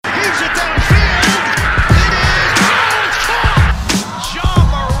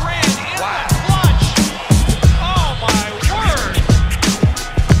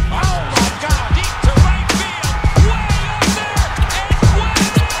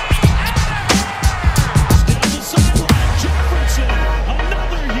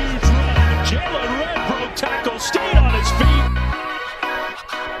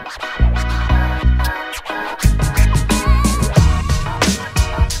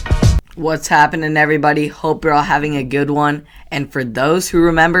What's happening, everybody? Hope you're all having a good one. And for those who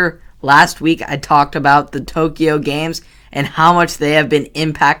remember, last week I talked about the Tokyo Games and how much they have been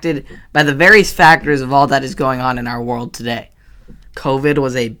impacted by the various factors of all that is going on in our world today. COVID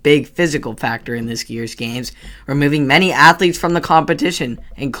was a big physical factor in this year's games, removing many athletes from the competition,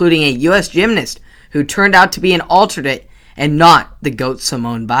 including a U.S. gymnast who turned out to be an alternate and not the GOAT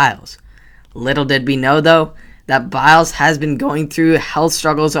Simone Biles. Little did we know, though, that Biles has been going through health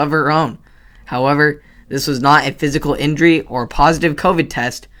struggles of her own. However, this was not a physical injury or a positive COVID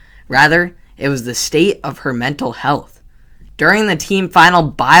test. Rather, it was the state of her mental health. During the team final,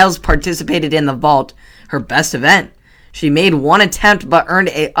 Biles participated in the vault, her best event. She made one attempt but earned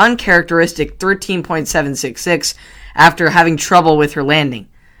an uncharacteristic 13.766 after having trouble with her landing.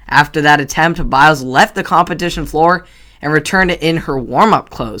 After that attempt, Biles left the competition floor and returned in her warm-up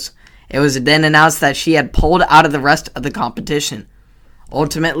clothes. It was then announced that she had pulled out of the rest of the competition.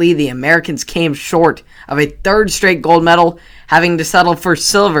 Ultimately, the Americans came short of a third straight gold medal, having to settle for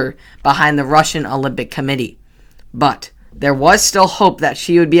silver behind the Russian Olympic Committee. But there was still hope that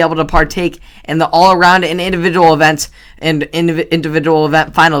she would be able to partake in the all-around and individual events and individual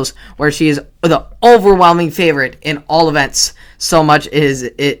event finals, where she is the overwhelming favorite in all events. So much is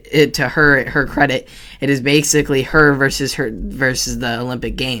it to her credit. It is basically her versus the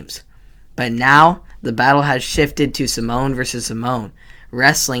Olympic Games. But now the battle has shifted to Simone versus Simone,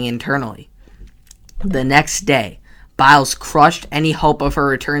 wrestling internally. The next day, Biles crushed any hope of her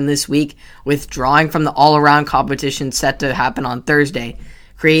return this week, withdrawing from the all-around competition set to happen on Thursday,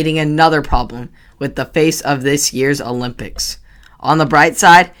 creating another problem with the face of this year's Olympics. On the bright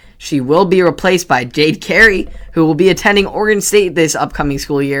side, she will be replaced by Jade Carey, who will be attending Oregon State this upcoming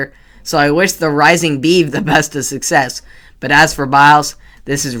school year, so I wish the Rising Beeve the best of success. But as for Biles,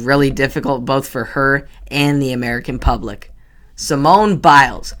 this is really difficult both for her and the American public. Simone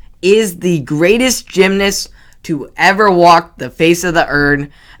Biles is the greatest gymnast to ever walk the face of the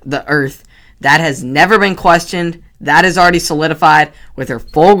earth. That has never been questioned. That is already solidified with her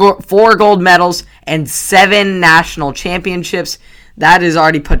 4 gold medals and 7 national championships. That is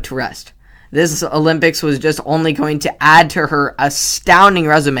already put to rest. This Olympics was just only going to add to her astounding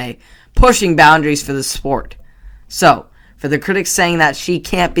resume, pushing boundaries for the sport. So, for the critics saying that she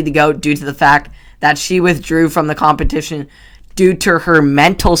can't be the GOAT due to the fact that she withdrew from the competition due to her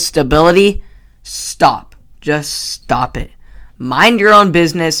mental stability, stop. Just stop it. Mind your own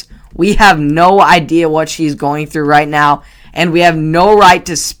business. We have no idea what she's going through right now, and we have no right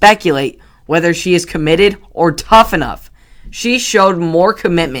to speculate whether she is committed or tough enough. She showed more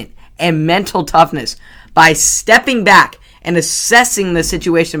commitment and mental toughness by stepping back and assessing the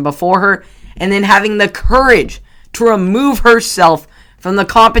situation before her, and then having the courage to remove herself from the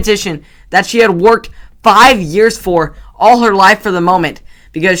competition that she had worked 5 years for all her life for the moment,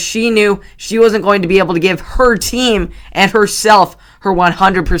 because she knew she wasn't going to be able to give her team and herself her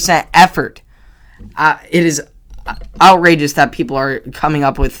 100% effort. It is outrageous that people are coming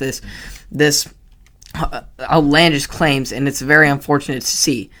up with this outlandish claims, and it's very unfortunate to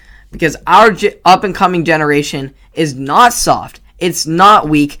see, because our up-and-coming generation is not soft. It's not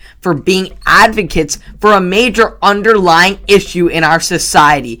weak for being advocates for a major underlying issue in our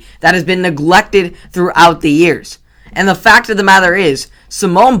society that has been neglected throughout the years. And the fact of the matter is,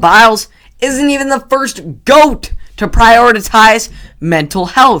 Simone Biles isn't even the first GOAT to prioritize mental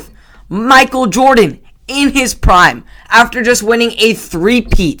health. Michael Jordan, in his prime, after just winning a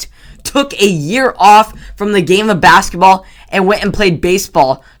three-peat, took a year off from the game of basketball and went and played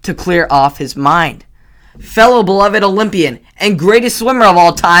baseball to clear off his mind. Fellow beloved Olympian and greatest swimmer of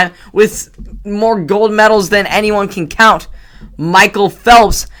all time with more gold medals than anyone can count, Michael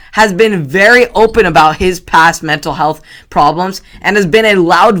Phelps has been very open about his past mental health problems and has been a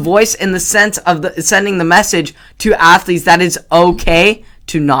loud voice in the sense of sending the message to athletes that it's okay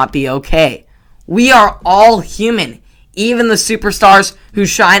to not be okay. We are all human, even the superstars who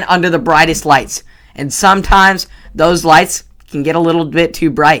shine under the brightest lights. And sometimes those lights can get a little bit too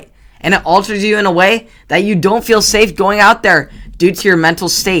bright, and it alters you in a way that you don't feel safe going out there due to your mental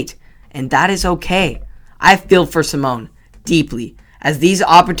state. And that is okay. I feel for Simone deeply, as these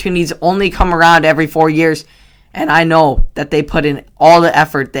opportunities only come around every 4 years, and I know that they put in all the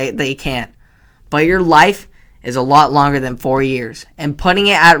effort they can. But your life is a lot longer than 4 years, and putting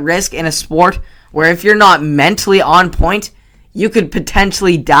it at risk in a sport where if you're not mentally on point, you could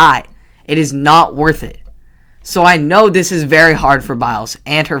potentially die. It is not worth it. So I know this is very hard for Biles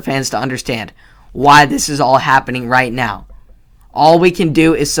and her fans to understand why this is all happening right now. All we can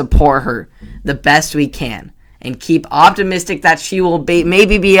do is support her the best we can and keep optimistic that she will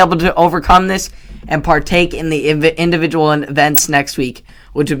maybe be able to overcome this and partake in the individual events next week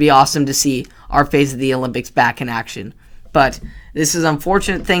which would be awesome to see our face of the Olympics back in action. But this is an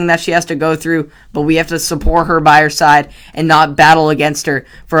unfortunate thing that she has to go through, but we have to support her by her side and not battle against her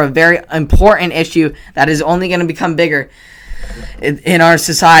for a very important issue that is only going to become bigger in our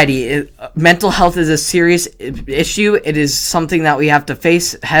society. Mental health is a serious issue. It is something that we have to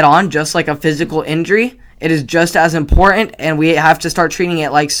face head on, just like a physical injury. It is just as important, and we have to start treating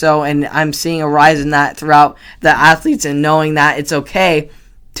it like so. And I'm seeing a rise in that throughout the athletes, and knowing that it's okay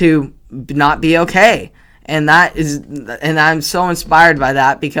to not be okay. And I'm so inspired by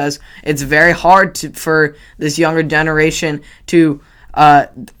that, because it's very hard for this younger generation to,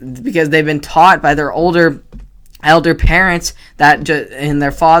 because they've been taught by their elder parents that and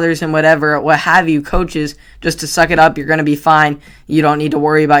their fathers and what have you, coaches, just to suck it up. You're going to be fine. You don't need to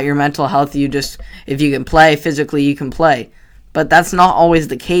worry about your mental health. If you can play physically, you can play. But that's not always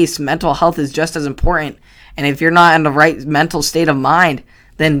the case. Mental health is just as important. And if you're not in the right mental state of mind,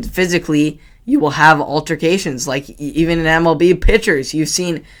 then physically you will have altercations. Like even in MLB pitchers, you've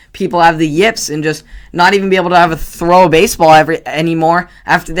seen people have the yips and just not even be able to throw a baseball anymore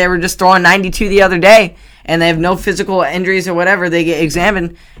after they were just throwing 92 the other day, and they have no physical injuries or whatever. They get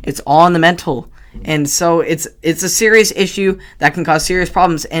examined. It's all in the mental. And so it's a serious issue that can cause serious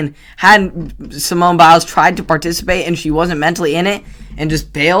problems. And had Simone Biles tried to participate and she wasn't mentally in it and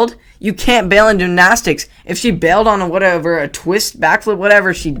just bailed, you can't bail in gymnastics. If she bailed on a twist, backflip,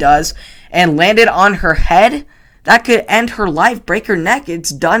 whatever she does, and landed on her head, that could end her life, break her neck. It's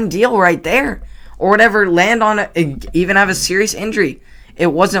done deal right there. Or whatever, even have a serious injury. It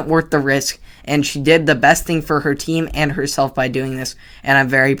wasn't worth the risk. And she did the best thing for her team and herself by doing this. And I'm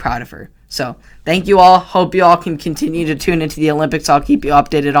very proud of her. So, thank you all. Hope you all can continue to tune into the Olympics. I'll keep you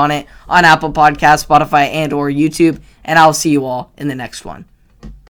updated on it on Apple Podcasts, Spotify, and or YouTube. And I'll see you all in the next one.